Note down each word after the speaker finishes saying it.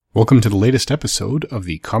Welcome to the latest episode of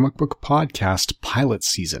the Comic Book Podcast pilot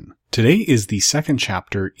season. Today is the second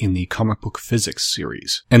chapter in the Comic Book Physics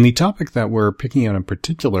series, and the topic that we're picking out in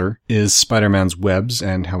particular is Spider-Man's webs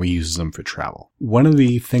and how he uses them for travel. One of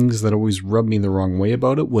the things that always rubbed me the wrong way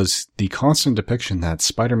about it was the constant depiction that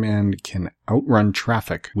Spider-Man can outrun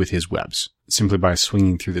traffic with his webs, simply by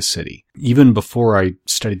swinging through the city. Even before I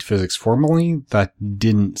studied physics formally, that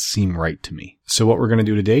didn't seem right to me. So what we're going to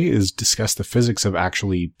do today is discuss the physics of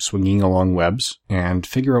actually swinging along webs and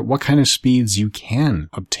figure out what kind of speeds you can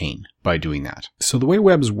obtain by doing that. So the way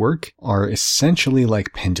webs work are essentially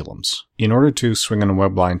like pendulums. In order to swing on a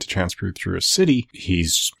web line to transport through a city,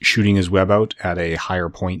 he's shooting his web out at a higher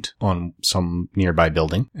point on some nearby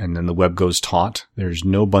building, and then the web goes taut. There's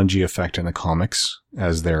no bungee effect in the comics,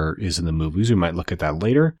 as there is in the movies. We might look at that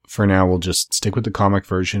later. For now, we'll just stick with the comic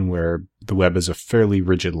version where the web is a fairly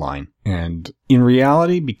rigid line. And in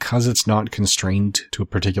reality, because it's not constrained to a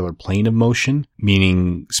particular plane of motion,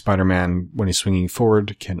 meaning Spider-Man, when he's swinging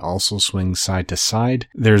forward, can also swing side to side,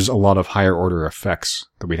 there's a lot of higher order effects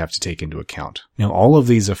that we'd have to take into account. Now, all of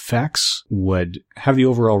these effects would have the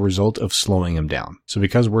overall result of slowing him down. So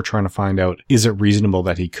because we're trying to find out, is it reasonable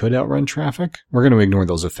that he could outrun traffic? We're going to ignore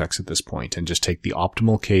those effects at this point and just take the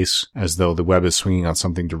optimal case as though the web is swinging on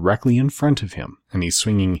something directly in front of him, and he's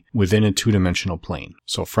swinging within a two-dimensional plane.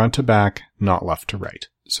 So front to back, not left to right.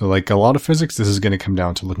 So like a lot of physics, this is going to come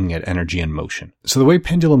down to looking at energy and motion. So the way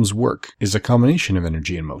pendulums work is a combination of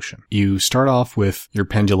energy and motion. You start off with your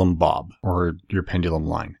pendulum bob or your pendulum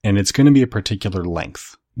line, and it's going to be a particular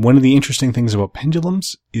length. One of the interesting things about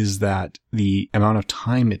pendulums is that the amount of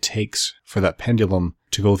time it takes for that pendulum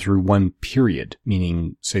to go through one period,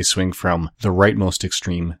 meaning say swing from the rightmost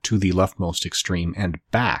extreme to the leftmost extreme and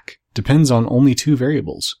back, depends on only two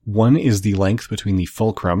variables. One is the length between the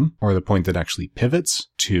fulcrum, or the point that actually pivots,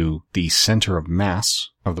 to the center of mass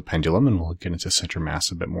of the pendulum, and we'll get into center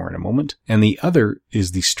mass a bit more in a moment. And the other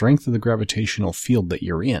is the strength of the gravitational field that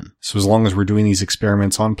you're in. So as long as we're doing these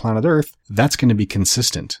experiments on planet Earth, that's going to be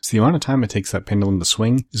consistent. So the amount of time it takes that pendulum to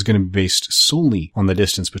swing is going to be based solely on the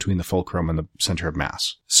distance between the fulcrum and the center of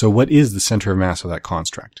mass. So what is the center of mass of that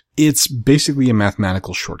construct? It's basically a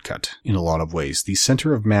mathematical shortcut in a lot of ways. The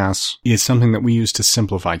center of mass is something that we use to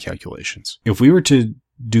simplify calculations. If we were to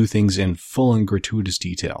do things in full and gratuitous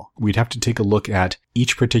detail, we'd have to take a look at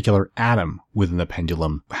each particular atom within the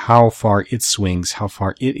pendulum, how far it swings, how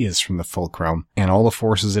far it is from the fulcrum, and all the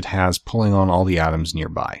forces it has pulling on all the atoms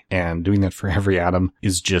nearby. And doing that for every atom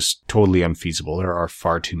is just totally unfeasible. There are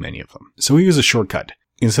far too many of them. So we use a shortcut.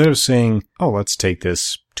 Instead of saying, oh, let's take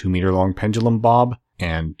this 2-meter long pendulum bob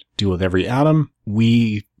and deal with every atom,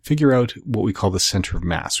 we figure out what we call the center of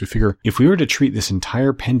mass. We figure if we were to treat this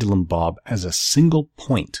entire pendulum bob as a single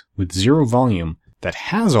point with zero volume that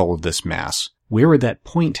has all of this mass, where would that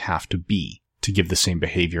point have to be to give the same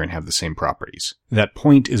behavior and have the same properties? That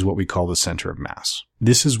point is what we call the center of mass.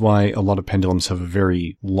 This is why a lot of pendulums have a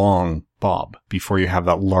very long bob before you have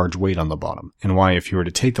that large weight on the bottom, and why if you were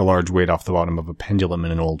to take the large weight off the bottom of a pendulum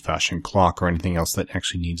in an old-fashioned clock or anything else that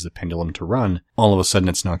actually needs the pendulum to run, all of a sudden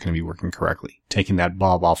it's not going to be working correctly. Taking that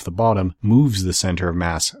bob off the bottom moves the center of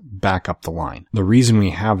mass back up the line. The reason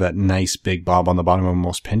we have that nice big bob on the bottom of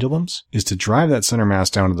most pendulums is to drive that center mass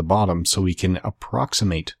down to the bottom so we can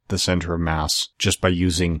approximate the center of mass just by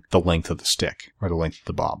using the length of the stick or the length of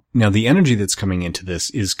the bob. Now the energy that's coming into this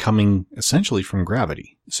is coming essentially from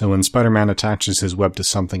gravity. So when Spider-Man attaches his web to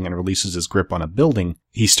something and releases his grip on a building,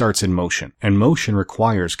 he starts in motion, and motion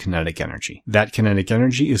requires kinetic energy. That kinetic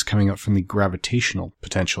energy is coming up from the gravitational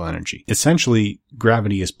potential energy. Essentially,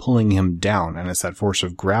 gravity is pulling him down, and it's that force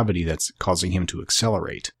of gravity that's causing him to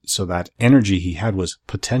accelerate. So that energy he had was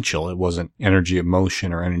potential. It wasn't energy of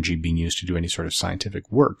motion or energy being used to do any sort of scientific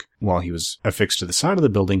work while he was affixed to the side of the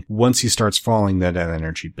building. Once he starts falling, that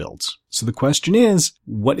energy builds. So the question is,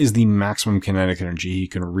 what is the maximum kinetic energy he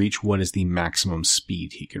can reach? What is the maximum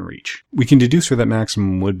speed he can reach? We can deduce where that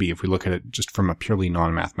maximum would be if we look at it just from a purely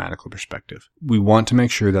non-mathematical perspective. We want to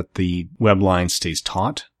make sure that the web line stays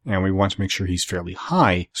taut, and we want to make sure he's fairly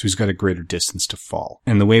high so he's got a greater distance to fall.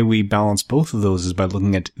 And the way we balance both of those is by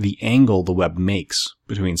looking at the angle the web makes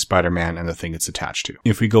between Spider-Man and the thing it's attached to.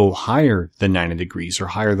 If we go higher than 90 degrees or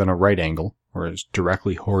higher than a right angle, or a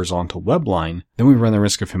directly horizontal web line, then we run the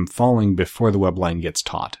risk of him falling before the web line gets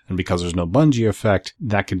taut. And because there's no bungee effect,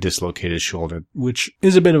 that could dislocate his shoulder, which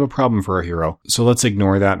is a bit of a problem for our hero. So let's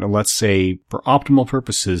ignore that, and let's say, for optimal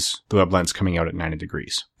purposes, the web line's coming out at 90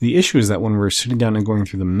 degrees. The issue is that when we're sitting down and going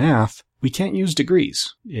through the math, we can't use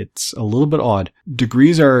degrees. It's a little bit odd.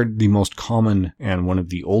 Degrees are the most common and one of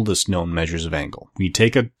the oldest known measures of angle. We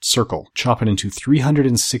take a circle, chop it into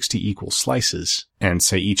 360 equal slices, and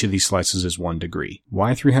say each of these slices is 1 degree.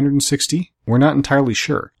 Why 360? We're not entirely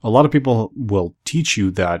sure. A lot of people will teach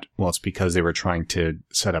you that, well, it's because they were trying to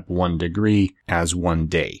set up 1 degree as 1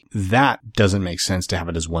 day. That doesn't make sense to have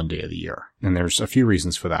it as 1 day of the year. And there's a few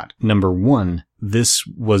reasons for that. Number one, this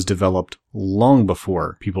was developed long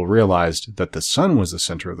before people realized that the sun was the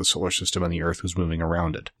center of the solar system and the earth was moving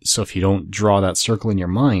around it. So if you don't draw that circle in your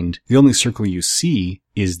mind, the only circle you see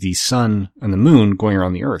is the sun and the moon going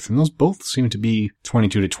around the earth. And those both seem to be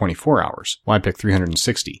 22 to 24 hours. Why pick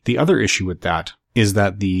 360? The other issue with that is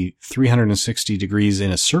that the 360 degrees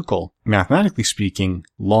in a circle, mathematically speaking,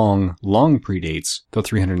 long predates the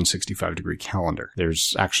 365 degree calendar.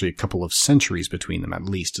 There's actually a couple of centuries between them, at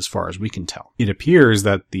least as far as we can tell. It appears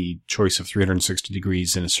that the choice of 360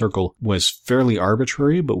 degrees in a circle was fairly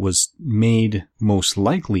arbitrary, but was made most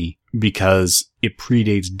likely because it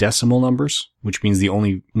predates decimal numbers, which means the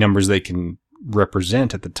only numbers they can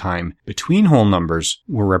represent at the time between whole numbers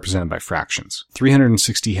were represented by fractions.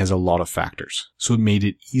 360 has a lot of factors, so it made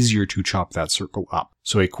it easier to chop that circle up.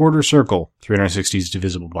 So a quarter circle, 360 is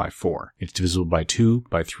divisible by 4. It's divisible by 2,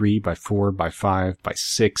 by 3, by 4, by 5, by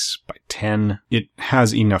 6, by 10. It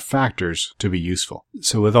has enough factors to be useful.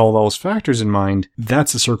 So with all those factors in mind,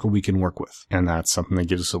 that's a circle we can work with. And that's something that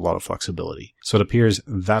gives us a lot of flexibility. So it appears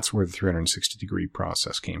that's where the 360 degree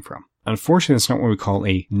process came from. Unfortunately, it's not what we call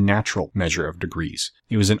a natural measure of degrees.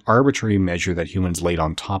 It was an arbitrary measure that humans laid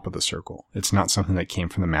on top of the circle. It's not something that came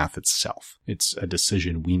from the math itself. It's a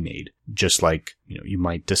decision we made. Just like, you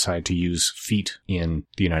might decide to use feet in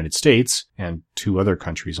the United States and 2 other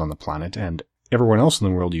countries on the planet, and everyone else in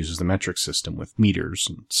the world uses the metric system with meters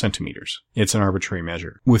and centimeters. It's an arbitrary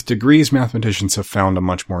measure. With degrees, mathematicians have found a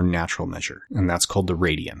much more natural measure, and that's called the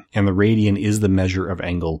radian. And the radian is the measure of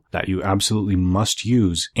angle that you absolutely must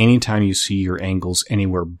use anytime you see your angles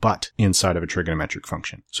anywhere but inside of a trigonometric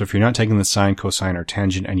function. So if you're not taking the sine, cosine, or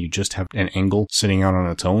tangent and you just have an angle sitting out on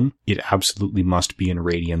its own, it absolutely must be in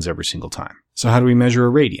radians every single time. So how do we measure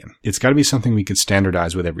a radian? It's got to be something we could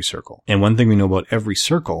standardize with every circle. And one thing we know about every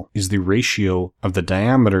circle is the ratio of the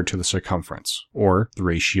diameter to the circumference, or the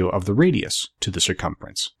ratio of the radius to the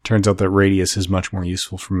circumference. Turns out that radius is much more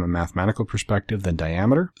useful from a mathematical perspective than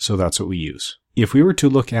diameter, so that's what we use. If we were to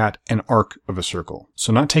look at an arc of a circle,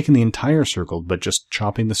 so not taking the entire circle, but just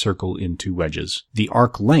chopping the circle into wedges, the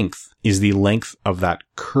arc length is the length of that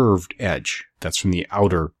curved edge. That's from the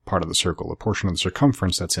outer part of the circle, a portion of the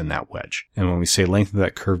circumference that's in that wedge. And when we say length of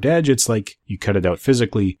that curved edge, it's like you cut it out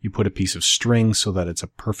physically, you put a piece of string so that it's a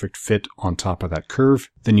perfect fit on top of that curve,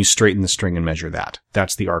 then you straighten the string and measure that.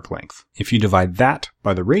 That's the arc length. If you divide that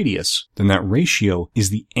by the radius, then that ratio is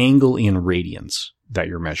the angle in radians that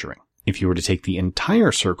you're measuring. If you were to take the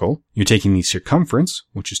entire circle, you're taking the circumference,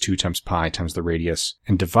 which is 2 times pi times the radius,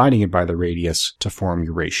 and dividing it by the radius to form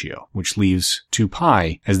your ratio, which leaves 2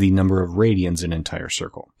 pi as the number of radians in an entire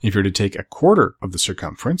circle. If you were to take a quarter of the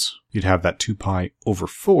circumference, you'd have that 2 pi over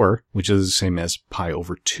 4, which is the same as pi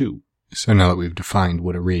over 2. So now that we've defined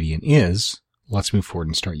what a radian is, let's move forward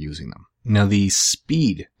and start using them. Now, the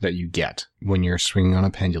speed that you get when you're swinging on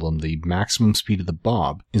a pendulum, the maximum speed of the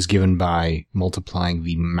bob, is given by multiplying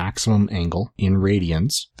the maximum angle in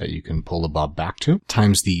radians that you can pull the bob back to,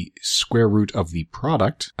 times the square root of the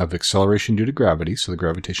product of acceleration due to gravity, so the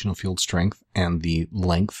gravitational field strength, and the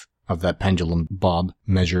length of that pendulum bob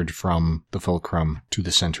measured from the fulcrum to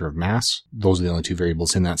the center of mass. Those are the only 2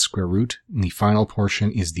 variables in that square root. And the final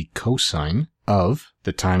portion is the cosine of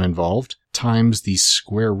the time involved times the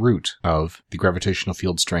square root of the gravitational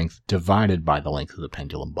field strength divided by the length of the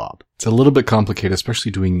pendulum bob. It's a little bit complicated,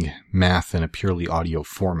 especially doing math in a purely audio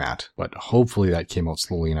format, but hopefully that came out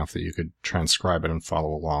slowly enough that you could transcribe it and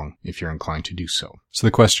follow along if you're inclined to do so. So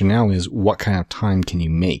the question now is, what kind of time can you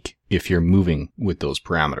make if you're moving with those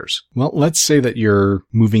parameters? Well, let's say that you're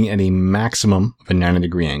moving at a maximum of a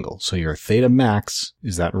 90-degree angle. So your theta max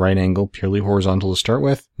is that right angle, purely horizontal to start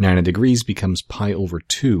with. 90 degrees becomes pi over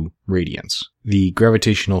 2 radians. The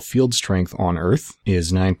gravitational field strength on Earth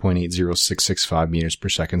is 9.80665 meters per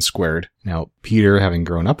second squared. Now, Peter, having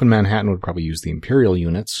grown up in Manhattan, would probably use the imperial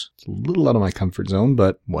units. It's a little out of my comfort zone,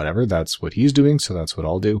 but whatever, that's what he's doing, so that's what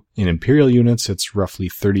I'll do. In imperial units, it's roughly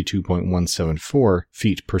 32.174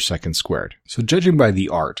 feet per second squared. So judging by the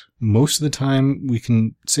art, most of the time we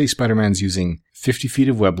can say Spider-Man's using 50 feet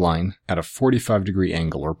of web line at a 45 degree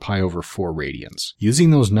angle, or pi over 4 radians. Using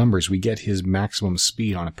those numbers, we get his maximum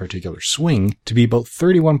speed on a particular swing to be about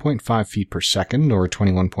 31.5 feet per second, or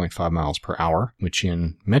 21.5 miles per hour, which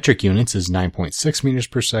in metric units is 9.6 meters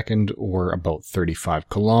per second, or about 35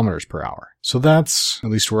 kilometers per hour. So that's, at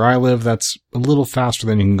least where I live, that's a little faster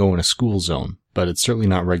than you can go in a school zone, but it's certainly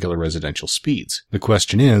not regular residential speeds. The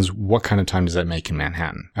question is, what kind of time does that make in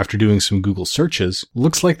Manhattan? After doing some Google searches,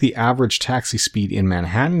 looks like the average taxi speed in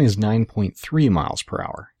Manhattan is 9.3 miles per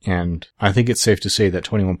hour. And I think it's safe to say that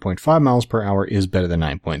 21.5 miles per hour is better than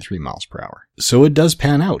 9.3 miles per hour. So it does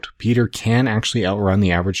pan out. Peter can actually outrun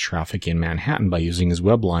the average traffic in Manhattan by using his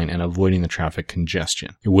web line and avoiding the traffic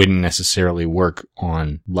congestion. It wouldn't necessarily work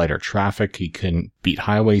on lighter traffic. He couldn't beat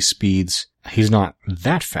highway speeds. He's not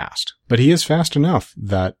that fast, but he is fast enough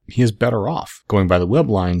that he is better off going by the web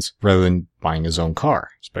lines rather than buying his own car,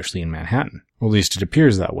 especially in Manhattan. Or at least it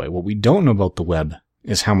appears that way. What we don't know about the web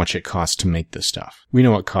is how much it costs to make this stuff. We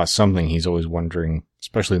know it costs something. He's always wondering,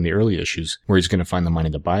 especially in the early issues, where he's going to find the money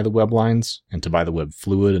to buy the web lines and to buy the web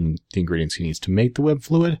fluid and the ingredients he needs to make the web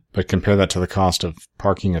fluid. But compare that to the cost of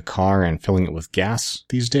parking a car and filling it with gas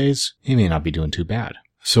these days, he may not be doing too bad.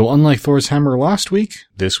 So unlike Thor's hammer last week,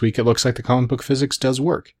 this week it looks like the comic book physics does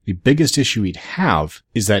work. The biggest issue we'd have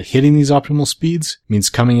is that hitting these optimal speeds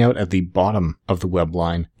means coming out at the bottom of the web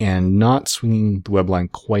line and not swinging the web line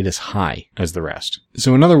quite as high as the rest.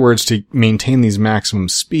 So in other words, to maintain these maximum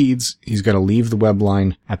speeds, he's got to leave the web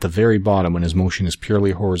line at the very bottom when his motion is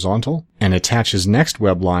purely horizontal and attach his next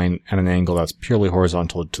web line at an angle that's purely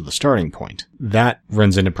horizontal to the starting point. That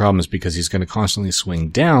runs into problems because he's going to constantly swing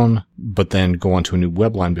down, but then go onto a new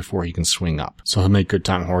web line before he can swing up. So he'll make good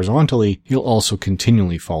time horizontally. He'll also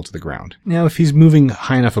continually fall to the ground. Now, if he's moving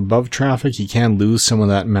high enough above traffic, he can lose some of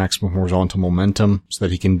that maximum horizontal momentum so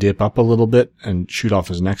that he can dip up a little bit and shoot off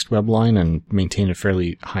his next web line and maintain a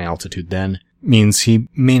fairly high altitude then. Means he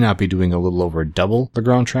may not be doing a little over double the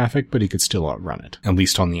ground traffic, but he could still outrun it, at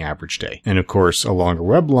least on the average day. And of course, a longer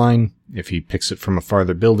web line, if he picks it from a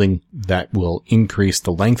farther building, that will increase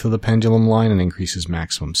the length of the pendulum line and increase his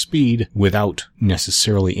maximum speed without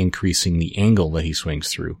necessarily increasing the angle that he swings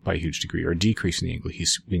through by a huge degree, or decreasing the angle he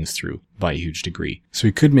swings through by a huge degree. So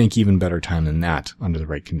he could make even better time than that under the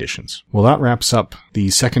right conditions. Well, that wraps up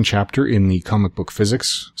the second chapter in the Comic Book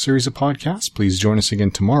Physics series of podcasts. Please join us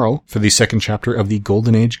again tomorrow for the second chapter of the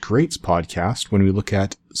Golden Age Greats podcast when we look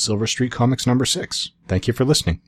at Silver Street Comics number 6. Thank you for listening.